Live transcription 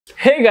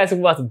Hey guys,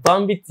 welcome back to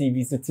Bambi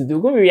TV. So today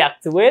we're going to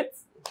react to it.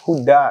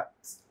 Who that?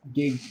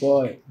 Gay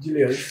boy.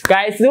 Julius.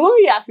 Guys, today we're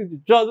reacting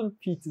to Jordan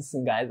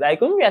Peterson, guys.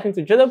 Like, we're reacting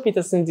to Jordan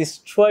Peterson,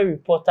 destroy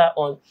reporter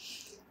on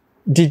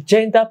the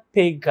gender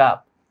pay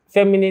gap,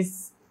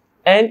 feminist,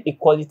 and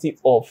equality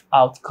of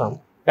outcome.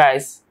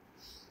 Guys,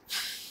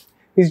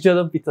 it's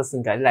Jordan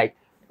Peterson, guys. Like,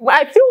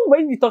 I feel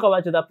when you talk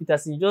about Jordan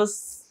Peterson, you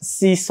just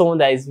see someone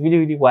that is really,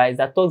 really wise,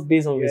 that talks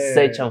based on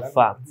research and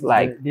facts.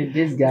 Like,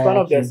 this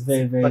guy is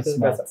very, very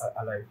smart.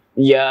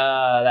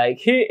 Yeah, like,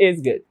 he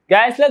is good.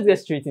 Guys, let's get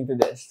straight into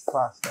this.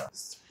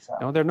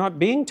 No, they're not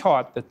being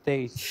taught that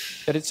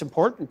it's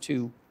important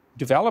to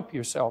develop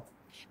yourself.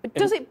 But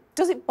does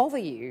it bother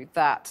you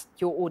that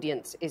your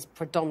audience is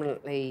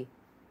predominantly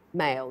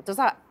male?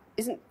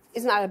 Isn't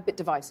that a bit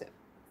divisive?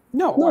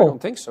 No, I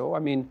don't think so. I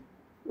mean,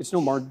 it's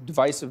no more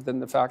divisive than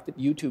the fact that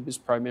YouTube is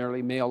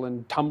primarily male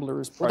and Tumblr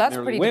is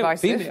primarily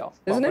female.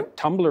 Isn't it?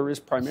 Tumblr is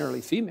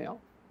primarily female.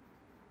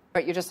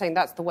 Right, you're just saying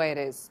that's the way it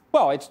is.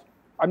 Well,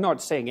 I'm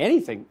not saying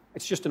anything.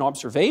 It's just an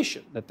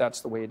observation that that's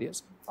the way it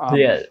is.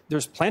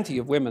 There's plenty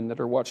of women that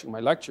are watching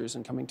my lectures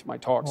and coming to my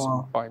talks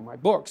and buying my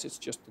books. It's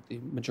just that the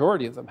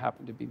majority of them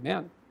happen to be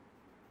men.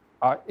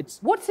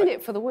 What's in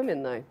it for the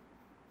women, though?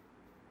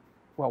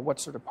 Well, what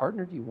sort of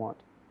partner do you want?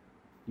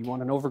 Do you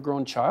want an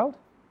overgrown child?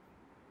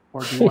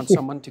 Or do you want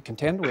someone to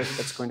contend with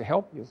that's going to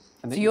help you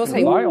and that So you you're can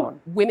saying rely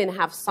on? women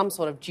have some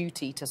sort of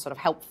duty to sort of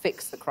help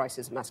fix the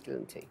crisis of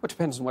masculinity? Well, it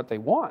depends on what they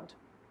want.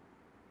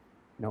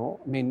 No,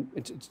 I mean,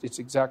 it's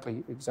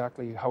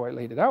exactly how I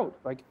laid it out.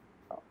 Like,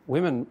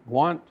 women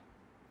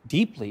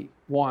deeply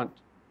want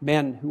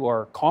men who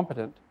are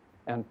competent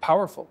and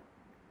powerful.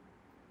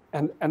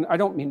 And I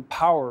don't mean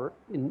power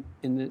in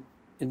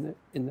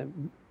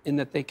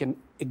that they can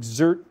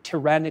exert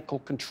tyrannical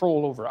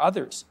control over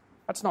others.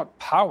 That's not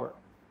power.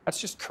 That's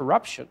just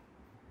corruption.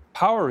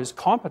 Power is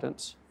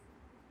competence.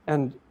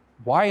 And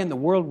why in the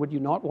world would you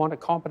not want a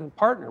competent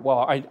partner?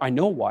 Well, I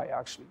know why,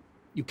 actually.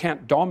 You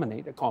can't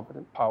dominate a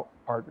competent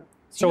partner.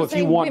 So if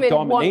you want women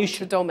domination... want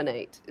to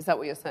dominate, is that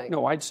what you're saying?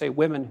 No, I'd say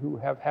women who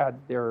have had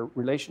their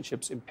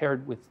relationships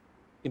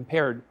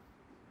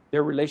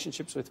their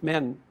relationships with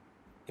men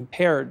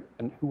impaired,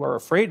 and who are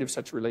afraid of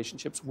such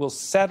relationships will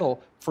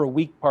settle for a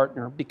weak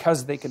partner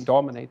because they can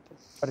dominate them.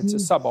 But it's a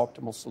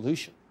suboptimal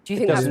solution. Do you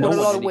think that's what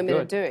a lot of women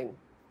are doing?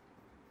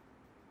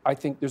 I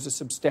think there's a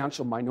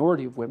substantial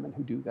minority of women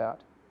who do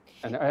that.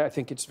 And I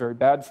think it's very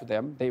bad for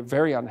them. They're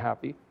very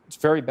unhappy. It's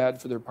very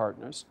bad for their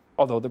partners,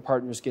 although the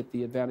partners get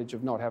the advantage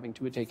of not having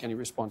to take any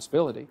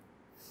responsibility.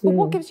 But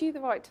what gives you the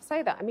right to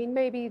say that? I mean,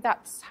 maybe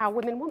that's how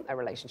women want their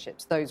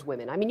relationships, those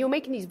women. I mean, you're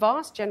making these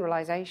vast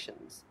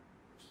generalizations.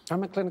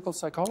 I'm a clinical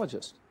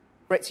psychologist.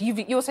 Right, so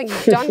you're saying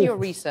you've done your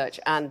research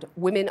and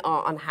women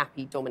are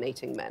unhappy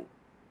dominating men.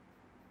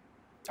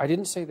 I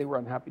didn't say they were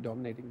unhappy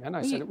dominating men.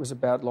 I said it was a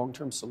bad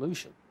long-term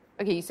solution.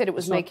 Okay, you said it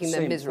was making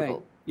them miserable.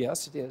 Thing.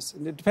 Yes, it is.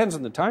 And it depends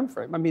on the time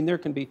frame. I mean,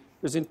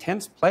 there's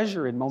intense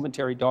pleasure in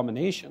momentary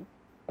domination.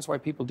 That's why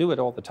people do it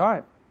all the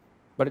time.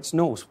 But it's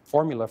no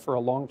formula for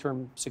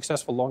a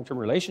successful long-term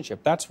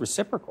relationship. That's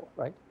reciprocal,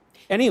 right?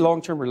 Any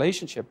long-term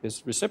relationship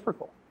is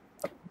reciprocal,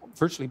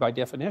 virtually by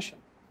definition.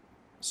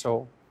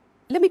 So,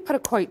 let me put a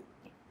quote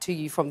to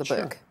you from the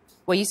book,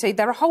 where you say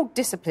there are whole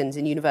disciplines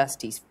in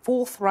universities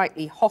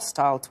forthrightly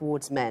hostile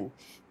towards men.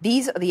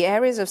 These are the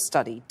areas of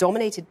study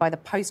dominated by the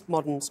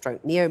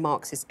postmodern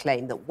neo-Marxist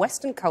claim that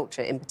Western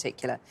culture in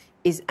particular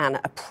is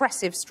an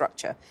oppressive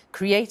structure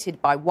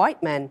created by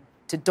white men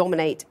to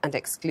dominate and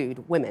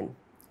exclude women.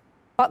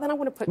 But then I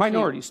want to put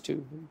minorities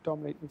too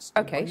dominate and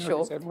exclude. Okay,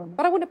 sure.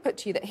 But I want to put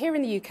to you that here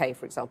in the UK,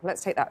 for example,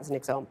 let's take that as an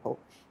example,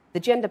 the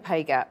gender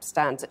pay gap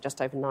stands at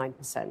just over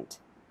 9%.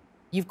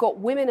 You've got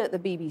women at the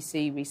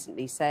BBC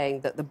recently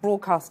saying that the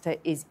broadcaster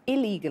is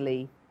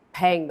illegally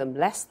paying them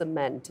less than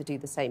men to do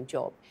the same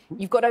job.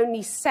 You've got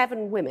only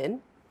 7 women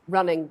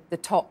running the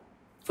top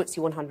FTSE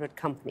 100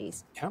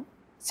 companies. Yeah.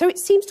 So it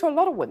seems to a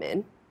lot of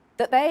women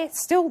that they're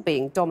still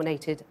being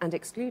dominated and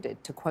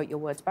excluded, to quote your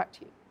words back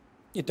to you.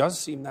 It does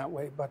seem that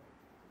way, but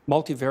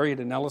multivariate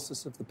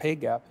analysis of the pay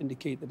gap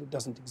indicate that it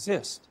doesn't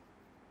exist.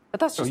 But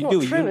that's just not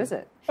true, is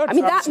it? That's I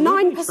mean, that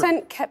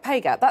 9%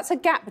 pay gap, that's a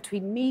gap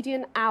between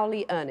median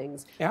hourly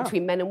earnings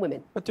between men and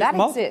women. But there's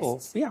that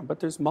exists. Yeah, but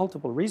there's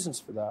multiple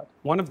reasons for that.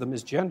 One of them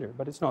is gender,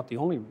 but it's not the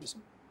only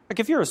reason. Like,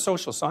 if you're a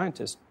social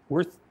scientist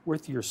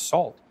worth your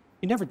salt,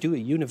 you never do a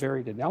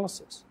univariate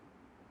analysis.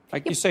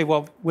 Like, you say,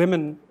 well,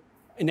 women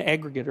in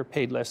aggregate are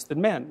paid less than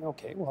men.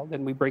 Okay, well,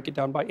 then we break it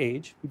down by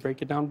age, we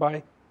break it down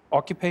by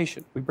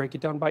occupation, we break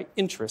it down by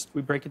interest,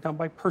 we break it down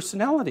by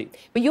personality.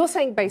 But you're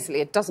saying basically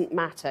it doesn't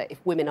matter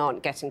if women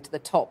aren't getting to the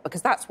top,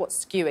 because that's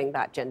what's skewing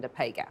that gender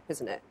pay gap,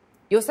 isn't it?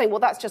 You're saying, well,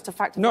 that's just a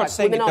fact of life.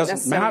 Women aren't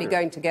necessarily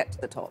going to get to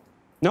the top.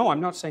 No,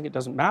 I'm not saying it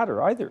doesn't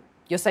matter either.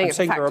 You're saying it's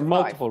a fact of life. There are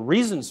multiple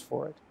reasons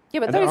for it. Yeah,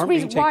 but those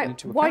reasons,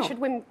 why should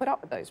women put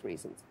up with those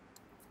reasons?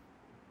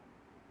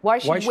 Why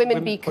should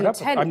women be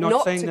content I'm not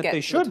not saying to that get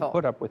they to the should top?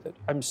 put up with it.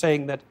 I'm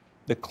saying that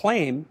the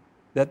claim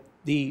that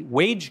the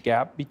wage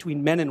gap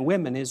between men and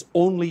women is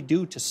only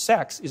due to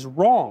sex is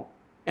wrong.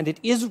 And it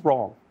is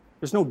wrong.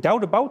 There's no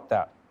doubt about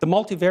that. The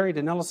multivariate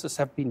analysis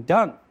have been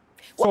done.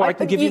 So Well, I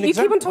can give you an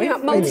example. You keep on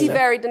talking about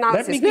multivariate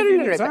analysis. Let me give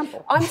you an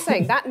example. I'm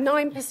saying that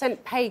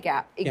 9% pay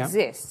gap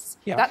exists.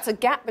 Yeah. That's a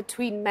gap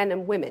between men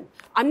and women.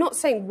 I'm not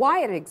saying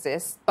why it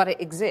exists, but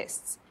it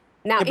exists.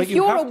 Now, Yeah, but if you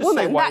you're have a to say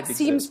woman, why that it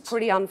seems exists.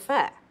 pretty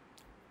unfair.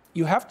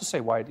 You have to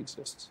say why it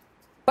exists.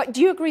 But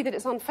do you agree that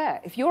it's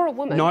unfair? If you're a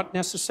woman... Not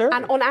necessarily.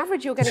 And on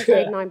average, you're getting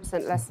paid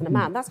 9% less than a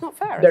man. That's not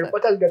fair, The is it?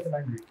 reporter's getting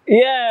angry.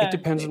 Yeah. It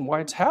depends on why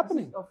it's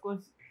happening. Of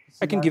course.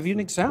 I can give you an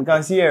You example.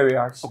 can see a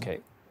reaction. Okay.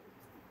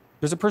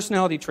 There's a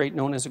personality trait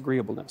known as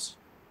agreeableness.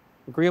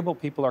 Agreeable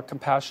people are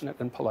compassionate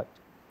and polite.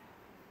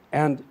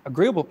 And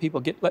agreeable people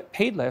get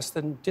paid less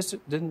than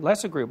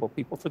less agreeable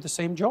people for the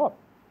same job.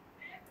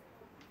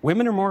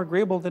 Women are more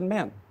agreeable than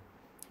men.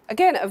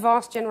 Again, a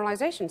vast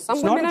generalization. Some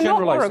It's not women a are not more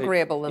generalization.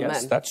 agreeable than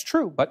Yes, men. that's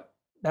true, but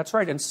that's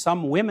right. And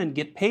some women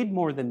get paid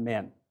more than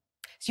men.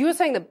 So you were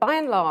saying that by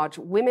and large,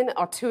 women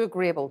are too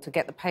agreeable to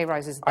get the pay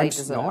rises they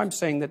deserve. No, I'm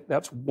saying that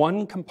that's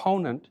one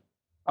component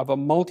of a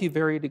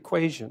multivariate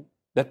equation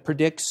that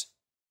predicts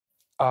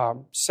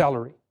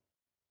salary.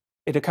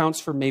 It accounts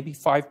for maybe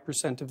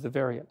 5% of the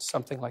variance,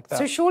 something like that.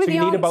 So surely you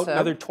the need about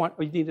answer-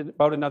 you need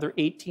about another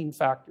 18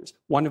 factors,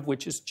 one of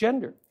which is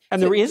gender.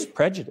 And there is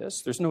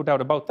prejudice, there's no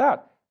doubt about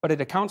that, but it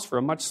accounts for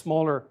a much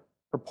smaller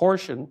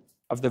proportion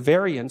of the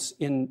variance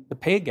in the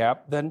pay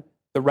gap than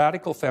the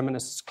radical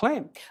feminists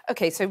claim.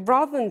 Okay, so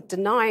rather than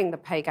denying the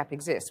pay gap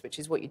exists, which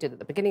is what you did at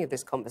the beginning of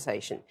this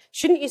conversation,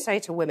 shouldn't you say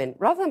to women,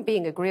 rather than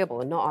being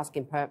agreeable and not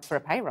asking for a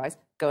pay rise,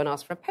 go and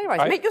ask for a pay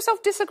rise? Make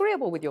yourself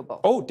disagreeable with your boss.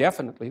 Oh,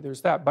 definitely,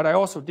 there's that. But I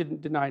also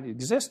didn't deny it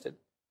existed.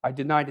 I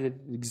denied it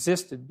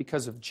existed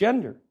because of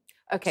gender.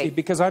 Okay. See,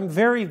 because I'm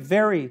very,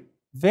 very,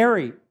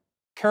 very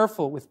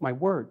careful with my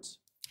words.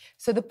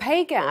 So the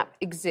pay gap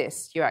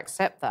exists, you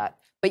accept that,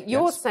 but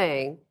you're Yes.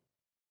 saying,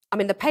 I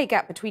mean, the pay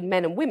gap between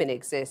men and women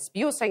exists, but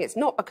you're saying it's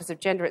not because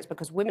of gender, it's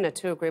because women are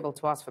too agreeable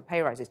to ask for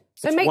pay rises.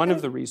 So It's make one them-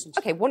 of the reasons.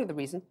 Okay, one of the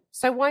reasons.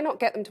 So why not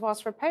get them to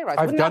ask for a pay rise?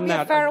 I've Wouldn't done that be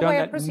that. a fairer I've done way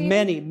of that proceeding?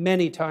 many,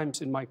 many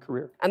times in my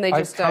career. And they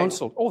just I've don't.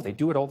 counseled. Oh, they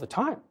do it all the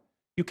time.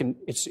 You can.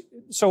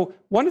 So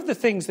one of the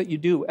things that you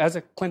do as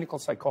a clinical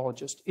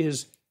psychologist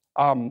is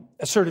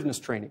assertiveness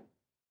training.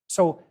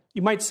 So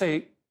you might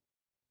say,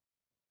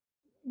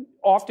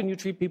 often you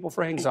treat people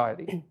for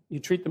anxiety, you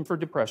treat them for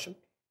depression,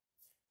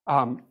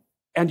 and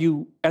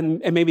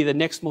maybe the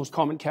next most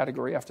common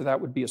category after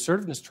that would be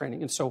assertiveness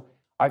training. And so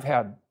I've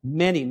had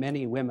many,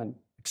 many women,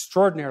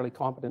 extraordinarily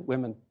competent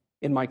women,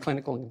 in my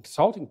clinical and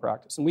consulting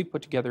practice, and we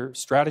put together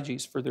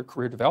strategies for their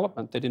career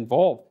development that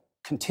involve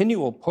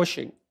continual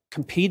pushing,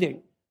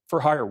 competing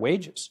for higher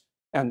wages,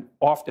 and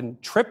often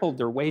tripled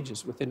their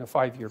wages within a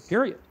 5-year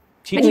period.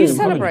 And you Teaching them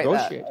how to celebrate that?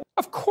 negotiate.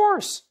 Of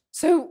course.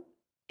 So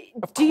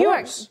Of do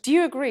course.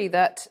 you agree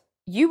that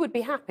you would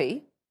be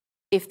happy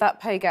if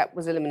that pay gap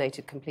was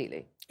eliminated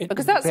completely? It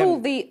Because would that's all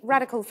depend. the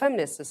radical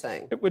feminists are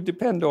saying. It would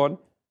depend on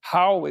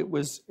how it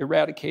was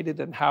eradicated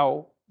and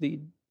how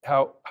the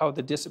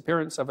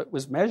disappearance of it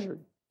was measured.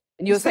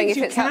 And you're These saying things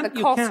if you it's at can't- the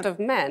you cost can't- of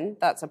men,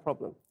 that's a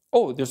problem.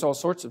 Oh, there's all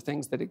sorts of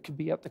things that it could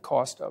be at the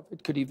cost of.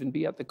 It could even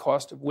be at the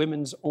cost of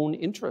women's own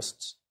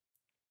interests.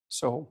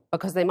 So,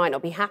 Because they might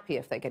not be happy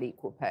if they get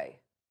equal pay.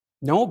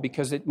 no,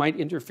 because it might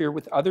interfere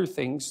with other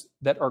things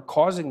that are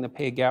causing the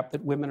pay gap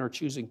that women are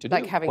choosing to do.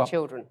 Like having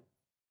children.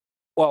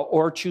 Well,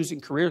 or choosing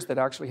careers that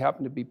actually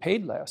happen to be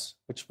paid less,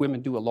 which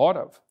women do a lot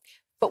of.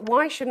 But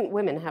why shouldn't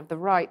women have the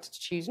right to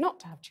choose not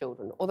to have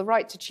children or the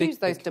right to choose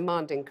those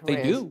demanding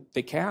careers? They do.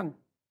 They can.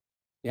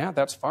 Yeah,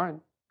 that's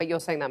fine. But you're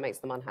saying that makes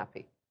them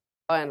unhappy,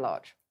 by and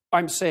large.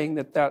 I'm saying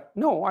that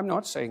no, I'm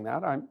not saying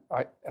that.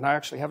 I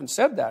actually haven't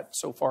said that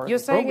so far. You're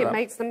in the saying program. it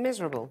makes them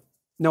miserable.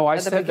 No, I at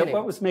the said that beginning.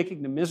 what was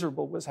making them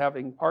miserable was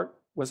having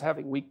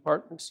weak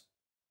partners.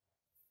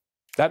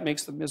 That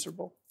makes them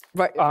miserable.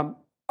 Right.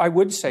 I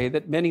would say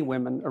that many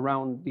women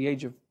around the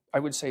age of, I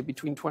would say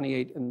between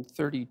 28 and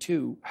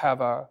 32,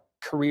 have a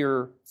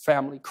career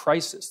family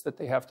crisis that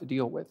they have to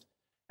deal with.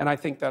 And I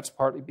think that's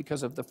partly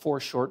because of the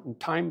foreshortened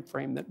time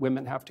frame that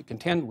women have to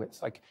contend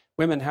with. Like,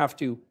 women have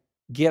to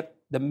get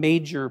the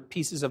major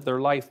pieces of their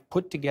life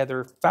put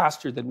together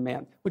faster than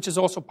men, which is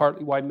also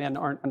partly why men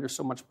aren't under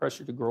so much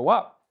pressure to grow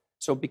up.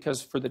 So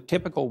because for the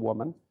typical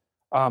woman,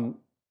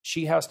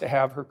 she has to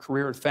have her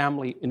career and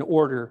family in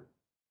order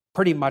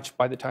pretty much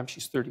by the time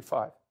she's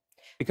 35,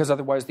 because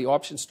otherwise the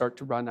options start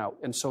to run out.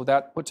 And so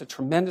that puts a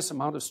tremendous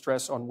amount of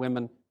stress on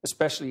women,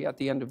 especially at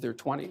the end of their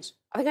 20s.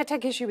 I think I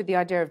take issue with the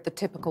idea of the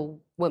typical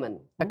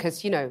woman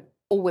because, you know,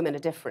 all women are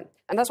different.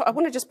 And that's what I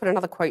want to just put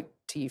another quote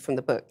to you from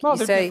the book. Well, You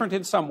they're say, different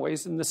in some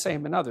ways and the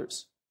same in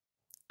others.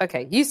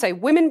 Okay, you say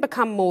women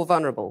become more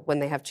vulnerable when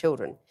they have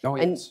children. Oh,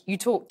 And yes. you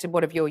talked in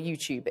one of your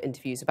YouTube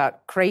interviews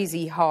about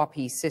crazy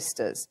harpy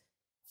sisters.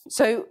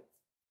 So,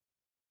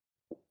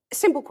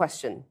 simple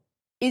question.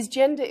 Is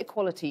gender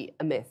equality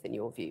a myth in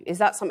your view? Is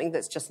that something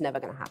that's just never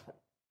going to happen?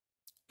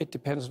 It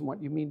depends on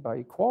what you mean by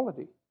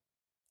equality.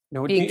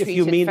 No, Being if treated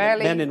you mean that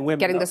fairly, men and women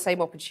getting are the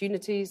same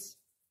opportunities?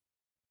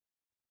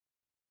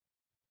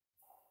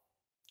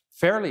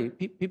 fairly,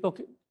 people,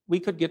 we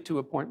could get to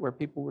a point where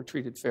people were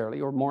treated fairly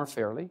or more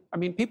fairly. I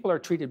mean, people are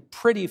treated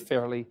pretty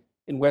fairly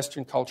in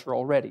Western culture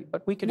already,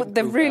 but we could. But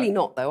they're really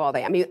not, though, are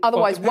they? I mean,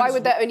 otherwise, why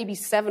would there only be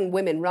 7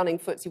 women running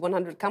FTSE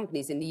 100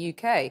 companies in the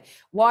UK?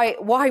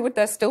 Why would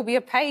there still be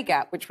a pay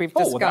gap, which we've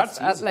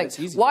discussed at length?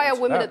 Why are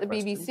women at the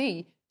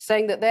BBC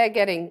saying that they're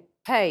getting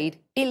paid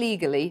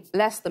illegally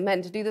less than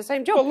men to do the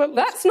same job? Well,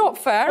 that's not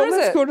fair, is it?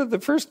 Let's go to the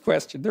first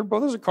question.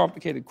 Those are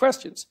complicated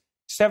questions.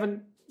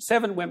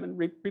 Seven women,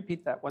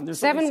 repeat that one. There's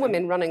 7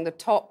 women running the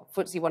top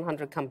FTSE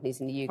 100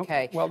 companies in the UK.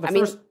 Okay. Well,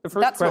 the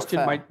first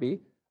question might be,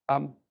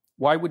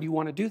 why would you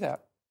want to do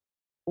that?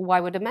 Why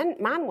would a man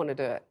want to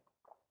do it?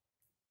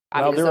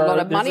 I mean, there's a lot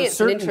of money, it's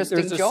an interesting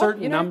job. There's a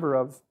certain number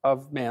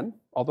of men,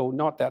 although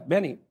not that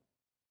many,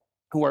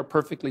 who are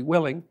perfectly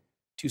willing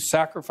to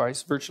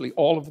sacrifice virtually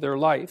all of their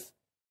life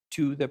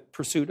to the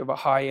pursuit of a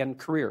high-end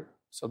career.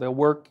 So they'll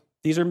work.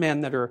 These are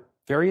men that are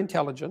very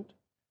intelligent.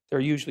 They're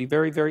usually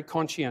very, very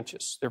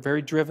conscientious. They're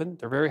very driven.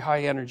 They're very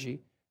high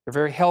energy. They're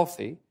very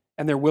healthy.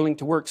 And they're willing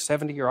to work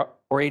 70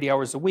 or 80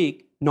 hours a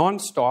week,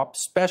 non-stop,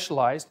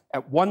 specialized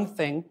at one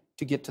thing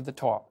to get to the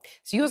top.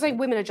 So you're saying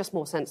women are just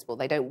more sensible.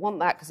 They don't want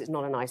that because it's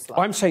not a nice life.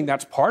 I'm saying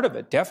that's part of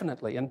it,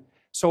 definitely. And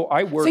so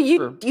I work you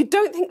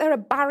don't think there are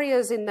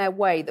barriers in their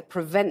way that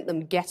prevent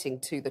them getting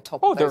to the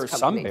top of those companies? There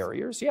are some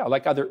barriers, yeah,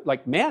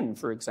 like men,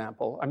 for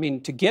example. I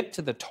mean, to get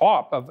to the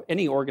top of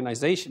any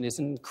organization is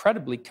an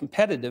incredibly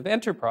competitive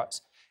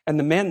enterprise. And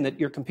the men that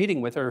you're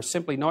competing with are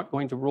simply not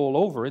going to roll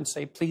over and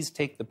say, please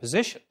take the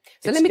position.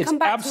 So let me come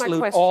back to my question.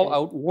 It's absolute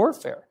all-out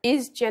warfare.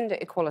 Is gender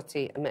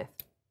equality a myth?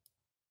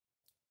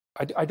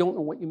 I don't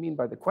know what you mean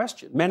by the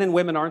question. Men and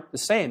women aren't the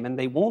same, and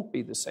they won't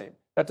be the same.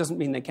 That doesn't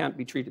mean they can't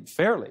be treated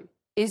fairly.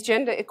 Is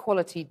gender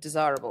equality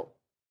desirable?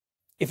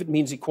 If it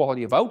means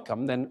equality of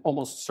outcome, then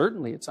almost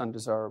certainly it's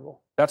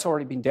undesirable. That's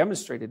already been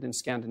demonstrated in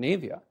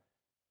Scandinavia.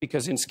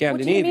 Because in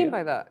Scandinavia... What do you mean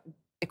by that?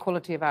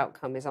 Equality of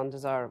outcome is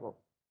undesirable?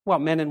 Well,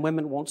 men and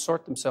women won't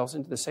sort themselves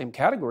into the same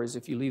categories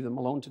if you leave them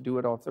alone to do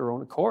it of their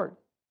own accord.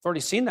 I've already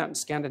seen that in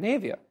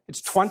Scandinavia.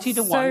 It's 20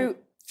 to 1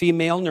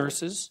 female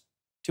nurses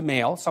to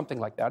male, something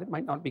like that. It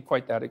might not be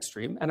quite that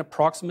extreme. And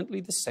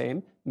approximately the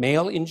same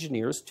male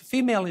engineers to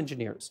female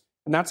engineers.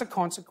 And that's a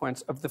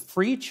consequence of the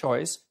free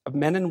choice of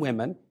men and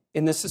women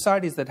in the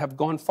societies that have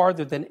gone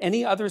farther than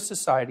any other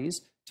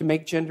societies to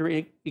make gender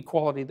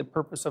equality the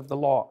purpose of the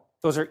law.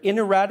 Those are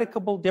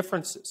ineradicable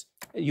differences.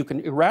 You can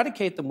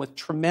eradicate them with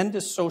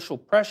tremendous social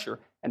pressure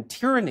and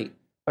tyranny.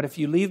 But if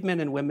you leave men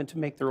and women to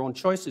make their own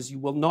choices, you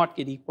will not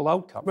get equal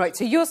outcomes. Right,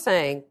 so you're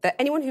saying that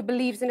anyone who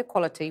believes in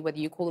equality, whether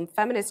you call them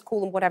feminists,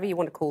 call them whatever you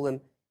want to call them,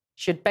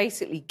 should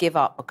basically give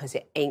up because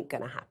it ain't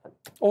going to happen.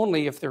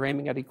 Only if they're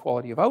aiming at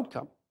equality of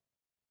outcome.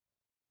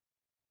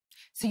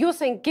 So you're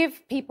saying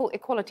give people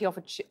equality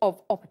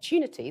of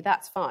opportunity,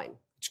 that's fine.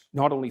 It's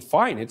not only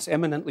fine, it's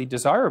eminently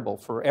desirable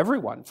for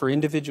everyone, for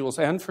individuals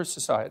and for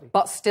society.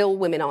 But still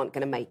women aren't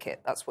going to make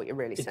it. That's what you're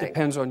really saying. It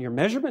depends on your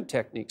measurement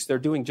techniques. They're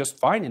doing just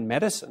fine in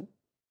medicine.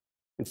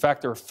 In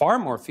fact, there are far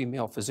more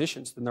female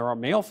physicians than there are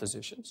male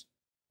physicians.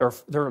 There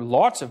are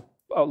lots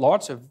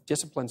of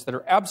disciplines that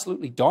are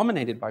absolutely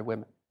dominated by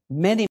women.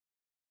 Many.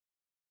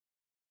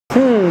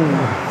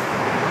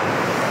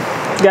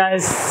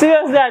 Guys,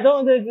 seriously, I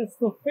don't want this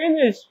to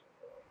finish.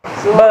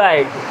 So, but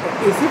like,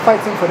 is he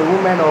fighting for the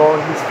women or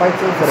he's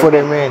fighting for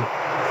the men? He's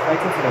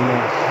fighting for the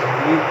men.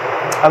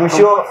 I'm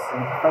sure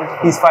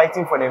he's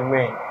fighting for the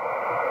men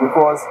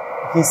because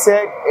he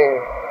said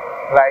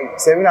like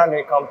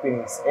 700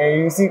 companies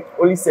and you see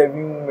only 7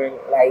 women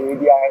like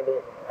they are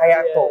the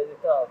higher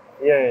top.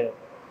 Yeah.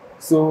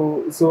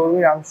 So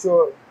I'm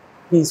sure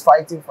he's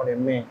fighting for the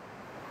men.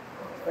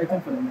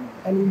 Fighting for the men.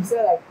 And he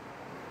said like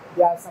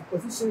there are some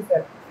positions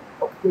and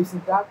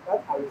occupations that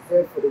are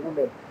reserved for the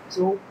women.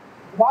 So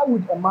why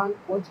would a man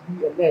want to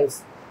be a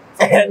nurse?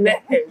 A man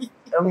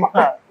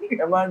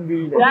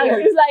being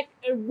it's like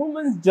a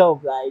woman's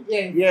job, like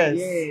yes.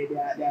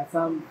 Yeah, there are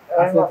some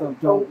aspects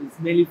of job. It's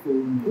mainly for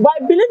women. But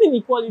I believe in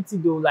equality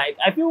though. Like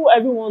I feel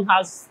everyone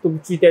has to be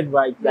treated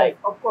right. Yes, like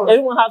of course.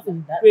 everyone has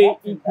to pay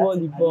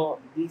equally. But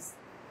this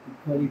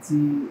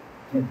equality,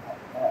 I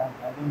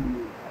don't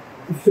know.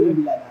 It shouldn't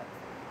be like that.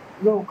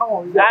 No, come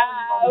on.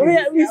 We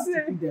have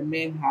to keep the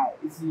men high.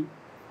 You see,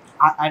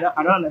 I don't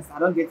understand. I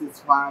don't get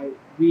it why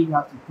we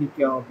have to take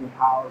care of the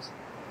house,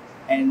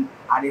 and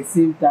at the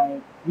same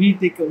time we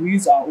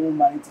use our own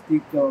money to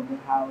take care of the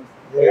house.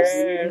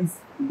 Yes.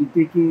 We'll be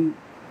taking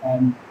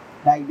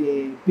like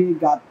the pay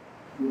gap.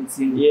 You would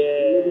say.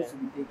 Yeah. Ladies will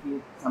be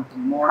taking something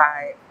more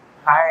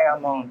high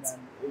amount.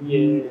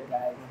 Yeah.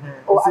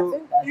 Oh, so,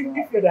 I think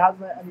if you're the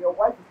husband and your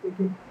wife is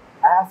taking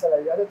a higher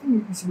salary, I think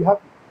you should be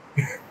happy.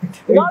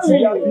 Not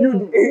really.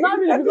 Not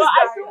really, because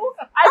I feel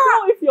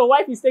if your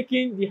wife is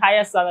taking the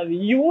higher salary,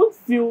 you won't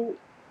feel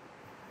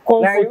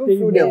comfortable. Like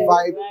you feel the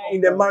vibe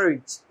in the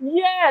marriage.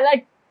 Yeah,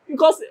 like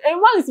because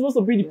everyone is supposed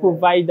to be the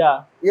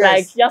provider. Yes.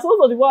 Like you're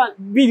supposed to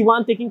be the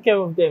one taking care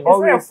of them.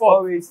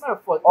 Always,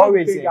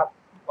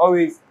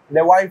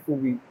 the wife will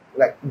be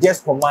like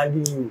just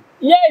commanding you.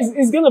 Yeah,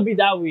 it's gonna be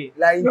that way.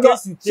 Like in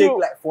case you take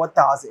like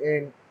 4,000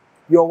 and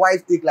your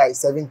wife take like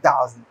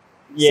 7,000.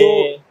 Yeah.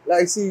 So,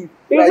 like, see,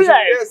 It'll be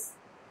like, just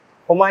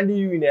commanding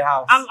you in the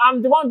house.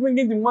 I'm the one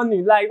bringing the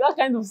money, like that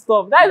kind of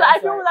stuff. I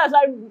feel right. that's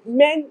why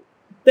men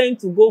tend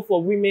to go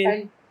for women.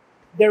 And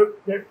the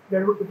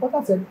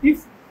reporter said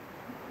if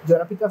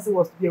Jordan Peterson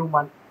was to be a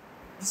woman,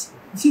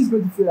 she's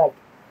going to feel like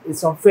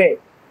it's unfair.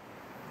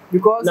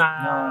 Because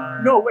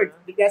no, wait,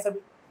 there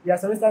are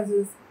some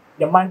instances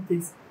the man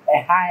takes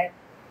a high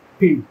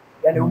pay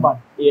than a woman.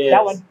 Yes.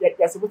 That one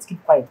they're supposed to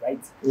keep quiet, right?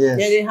 Yes.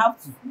 Yeah, they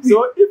have to.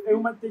 So if a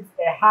woman takes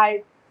a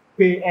high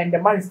pay and the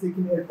man is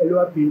taking a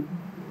lower pay,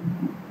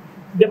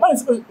 the man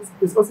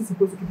is also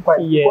supposed to keep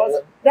quiet. Yeah.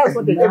 Because that's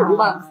what the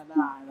man.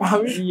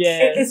 I mean,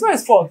 Yeah. it's not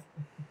his fault.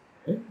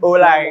 Oh,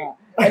 like,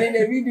 And in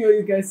the video,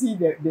 you can see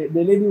the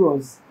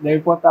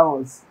reporter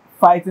was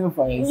fighting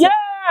for herself. Yeah,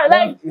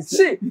 like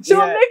she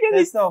was making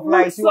it stuff. look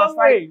Like, she was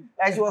summary.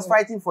 she was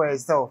fighting for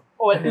herself.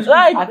 Oh, it's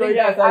Like, I think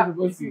that's how it's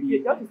supposed to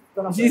be.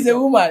 She's a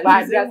woman.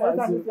 But you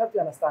have to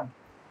understand.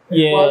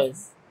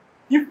 Yes.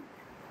 If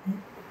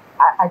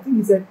I think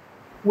he said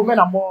women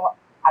are more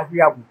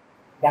agreeable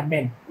than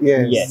men.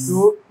 Yes. Yes.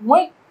 So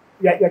when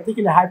you're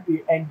taking a high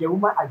pay and the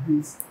woman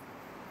agrees,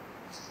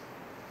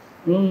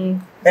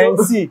 And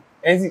see,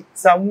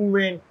 some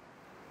women,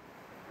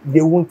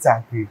 they won't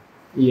agree.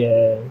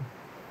 Yeah.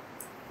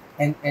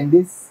 and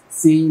this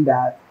saying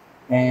that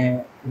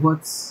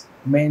what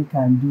men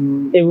can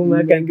do, A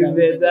woman can do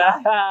better.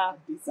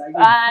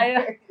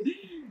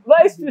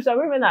 But it's true, some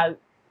women are,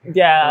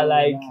 they are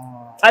like,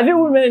 I think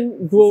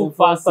women grow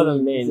faster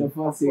than men.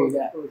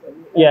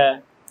 Yeah.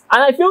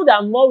 And I feel there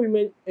are more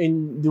women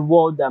in the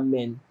world than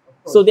men.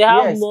 So they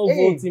have more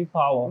voting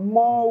power.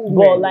 More women.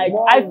 But like,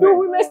 I feel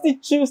women still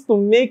choose to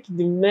make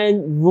the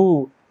men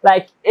rule.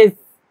 Like,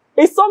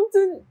 it's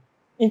something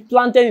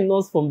implanted in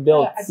us from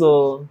birth. Yeah,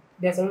 So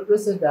there's a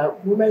reason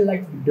that women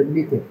like to be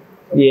dominated.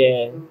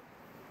 yeah.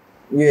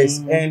 Yes,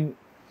 and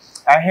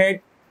I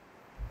heard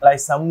like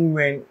some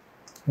women,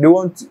 they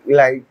want to,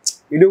 like,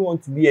 they don't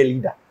want to be a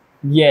leader.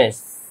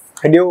 Yes.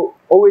 And they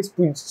always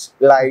push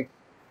the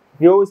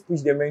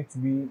men to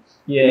be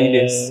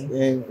leaders.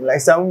 And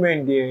like some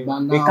women, they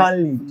can't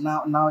lead.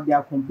 Now they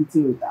are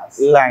competing with us.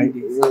 Like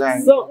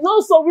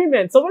So some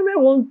women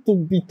want to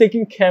be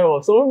taken care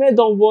of. Some women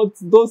don't want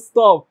those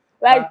stuff.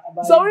 Like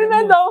some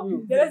women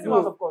don't.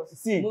 Of course.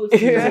 See,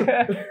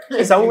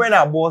 some women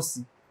are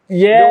bossy.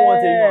 Yeah. They don't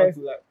want anyone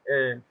to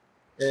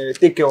like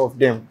take care of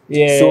them.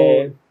 Yeah.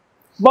 So,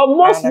 but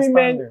most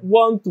women them.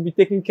 want to be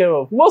taken care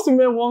of. Most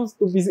women want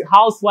to be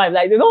housewife.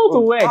 Like they don't want to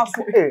work.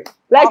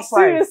 Like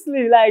housewife.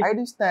 seriously, like At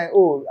this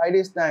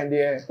time,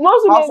 the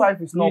most women,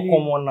 housewife is not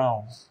common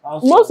now.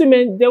 Most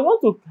women, they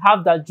want to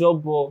have that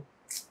job, but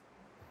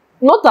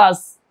not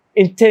as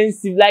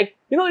intensive. Like,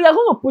 you know, you're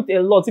going to put a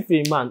lot if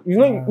you're a man. You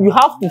know, you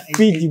have to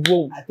feed the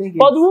womb.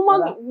 But the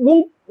woman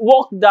won't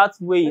work that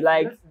way.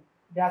 Like,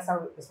 there are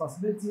some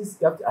responsibilities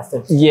you have to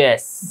accept.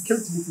 Yes. You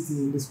can't do it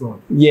in this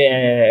world.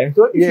 Yeah.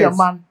 So if you're a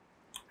man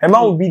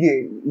will be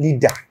the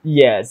leader.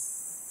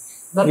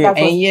 Yes.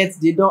 And yet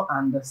they don't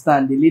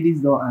understand. The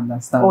ladies don't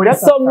understand. Oh,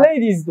 that's some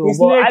ladies though. It's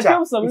But nature. I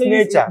feel some It's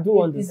ladies nature.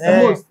 do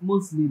understand.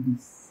 Most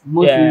ladies.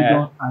 Most ladies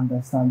don't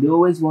understand. They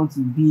always want to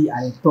be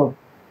at the top.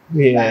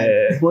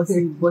 Yeah. Like,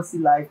 bossy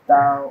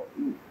lifestyle.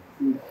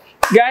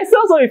 Guys,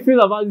 tell us what you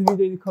feel about this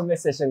video in the comment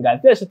section, guys.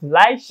 Be sure to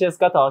like, share,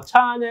 subscribe to our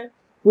channel.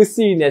 We'll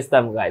see you next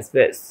time, guys.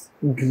 Peace.